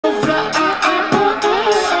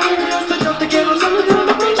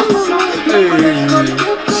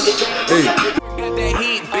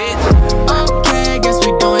Okay, guess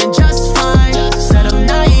we doing just fine. Said I'm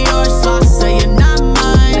not yours, so I say you're not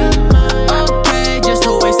mine. Okay, just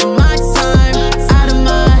a waste of my time. Out of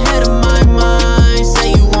my head, of my mind.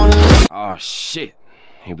 Say you wanna. Oh shit,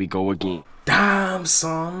 here we go again. Damn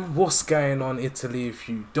son, what's going on Italy? If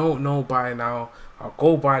you don't know by now, I'll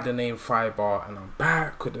go by the name Fiber and I'm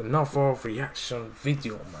back with another reaction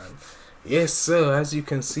video, man. Yes sir, as you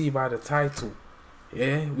can see by the title,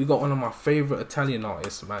 yeah, we got one of my favorite Italian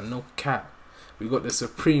artists, man, no cap. We got the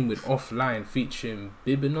Supreme with 0ffline featuring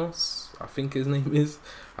bbno, I think his name is.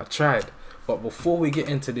 I tried. But before we get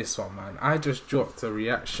into this one, man, I just dropped a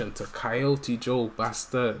reaction to Coyote Joe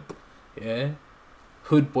Bastard, yeah,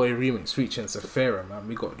 Hood Boy remix featuring Safira, man.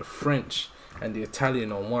 We got the French and the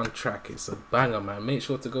Italian on one track. It's a banger, man. Make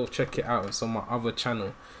sure to go check it out. It's on my other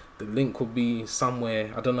channel. The link will be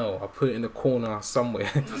somewhere, I don't know, I'll put it in the corner somewhere.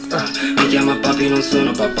 Hey.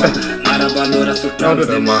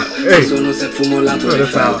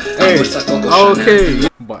 Okay.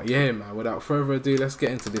 But yeah, man, without further ado, let's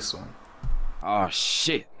get into this one. Oh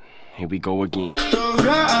shit, here we go again.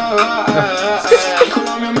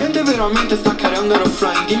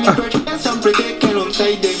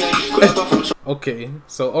 Okay,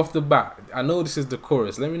 so off the bat, I know this is the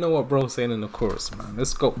chorus. Let me know what bro's saying in the chorus, man.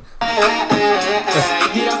 Let's go.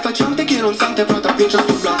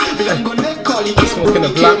 Smoking a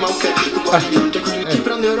black.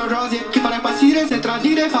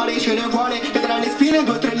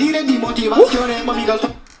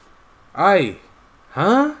 Aye,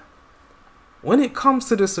 huh? When it comes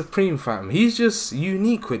to the Supreme, fam, he's just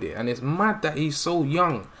unique with it, and it's mad that he's so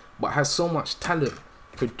young but has so much talent.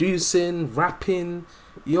 Producing, rapping,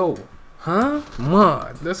 yo, huh?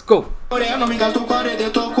 Mad, let's go.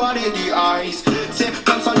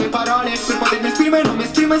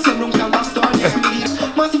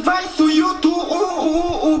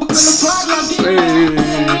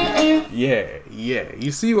 Yeah,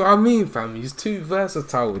 you see what I mean, fam? He's too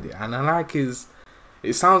versatile with it, and I like his.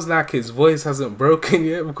 It sounds like his voice hasn't broken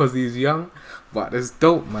yet because he's young, but it's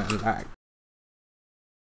dope, man. Like.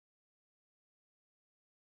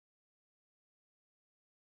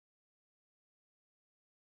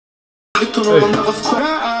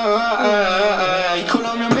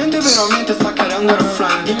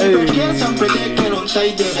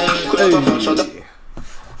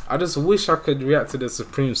 I just wish I could react to the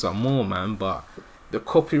Supreme some more, man, but the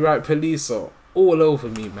copyright police are all over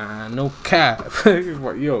me, man. No cap.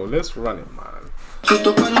 But yo, let's run it, man.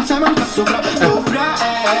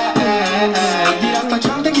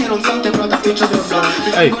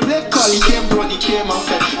 Hey.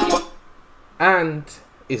 And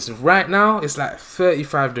it's right now, it's like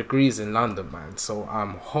 35 degrees in London, man, so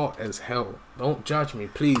I'm hot as hell. Don't judge me,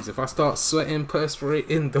 please. If I start sweating,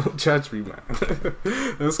 perspirating, don't judge me, man.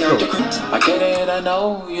 Let's go. I get it, I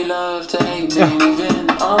know you love to hate me. Moving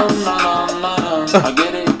on. I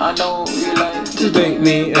get it, I know you like to date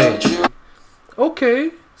me. Hey.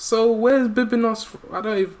 Okay, so where's bbno?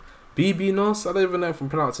 bbno? I don't even know if I'm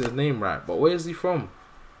pronouncing his name right, but where is he from?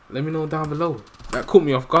 Let me know down below. That caught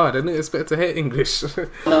me off guard. I didn't expect to hear English. Yo.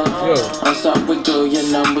 I'm sorry with your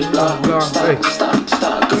numbers blocked.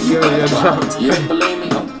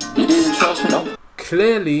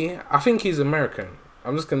 Clearly, I think he's American.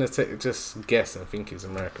 I'm just gonna just guess and think he's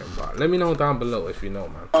American, but let me know down below if you know,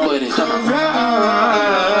 man.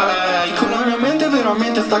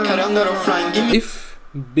 If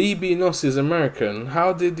bbno is American,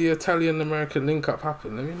 how did the Italian-American link-up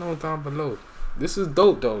happen? Let me know down below. This is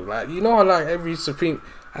dope though, like, you know, I like every Supreme,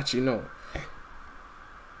 actually no,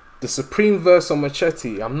 the Supreme verse on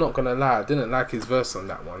Machete, I'm not gonna lie, I didn't like his verse on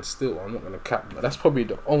that one. Still, I'm not gonna cap, but that's probably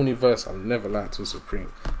the only verse I've never liked to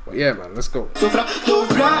Supreme. But yeah, man, let's go.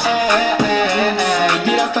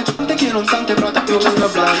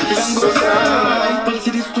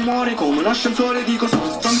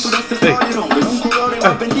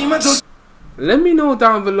 Let me know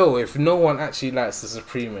down below if no one actually likes the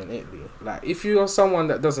Supreme in Italy. Like, if you're someone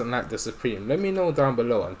that doesn't like the Supreme, let me know down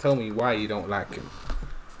below and tell me why you don't like him.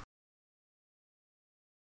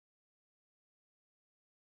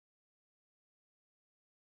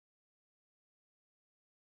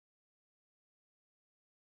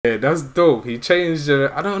 Yeah, that's dope. He changed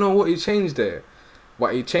I don't know what he changed there,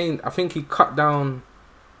 but he changed, I think he cut down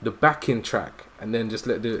the backing track and then just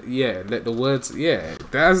let the words, yeah,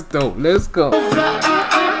 that's dope. Let's go.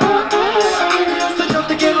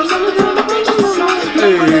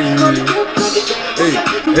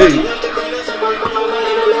 Hey.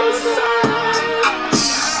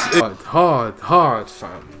 Hard,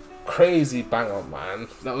 fam. Crazy banger, man.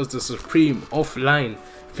 That was the Supreme Offline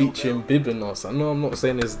featuring bbno. I know I'm not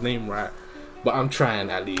saying his name right, but I'm trying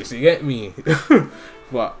at least, you get me?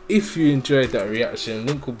 But if you enjoyed that reaction,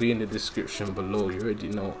 link will be in the description below, you already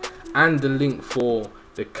know. And the link for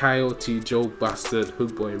the Coyote Joe Bastard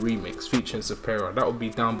Hood Boy remix featuring Supera, that will be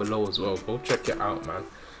down below as well. Go check it out, man.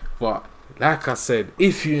 But like I said,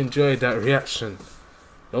 if you enjoyed that reaction,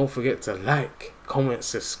 don't forget to like, comment,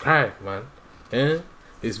 subscribe, man. Yeah?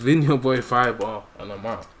 It's been your boy Firebar, and I'm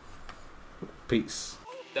out. Peace.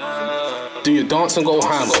 Do your dance and go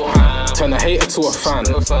ham. Turn a hater to a fan.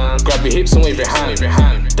 Grab your hips and wave your hand.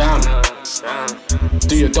 Damn.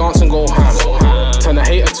 Do your dance and go ham. Turn a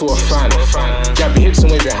hater to a fan. Grab your hips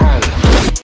and wave your hand.